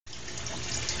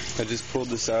I just pulled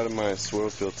this out of my swirl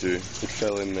filter. It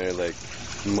fell in there like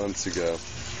months ago.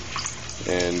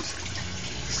 And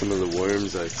some of the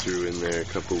worms I threw in there a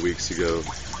couple weeks ago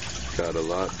got a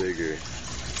lot bigger.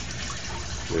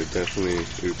 They're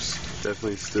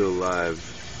definitely still alive.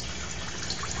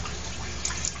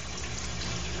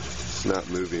 It's not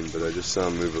moving, but I just saw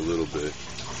them move a little bit.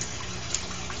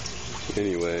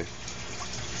 Anyway,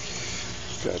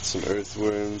 got some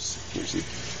earthworms. There's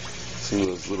some of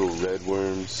those little red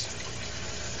worms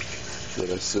that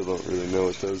I still don't really know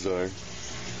what those are.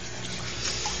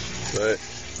 But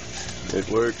it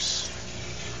works.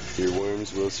 Your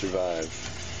worms will survive.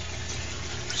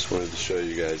 Just wanted to show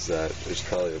you guys that. There's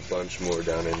probably a bunch more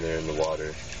down in there in the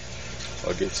water.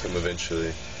 I'll get some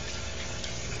eventually.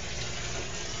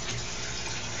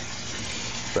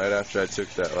 Right after I took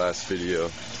that last video,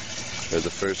 or the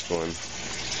first one,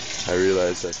 I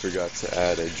realized I forgot to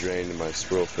add a drain to my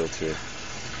swirl filter.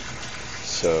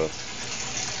 So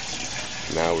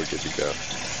now we're good to go.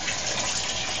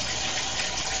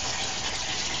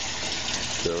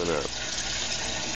 Filling up.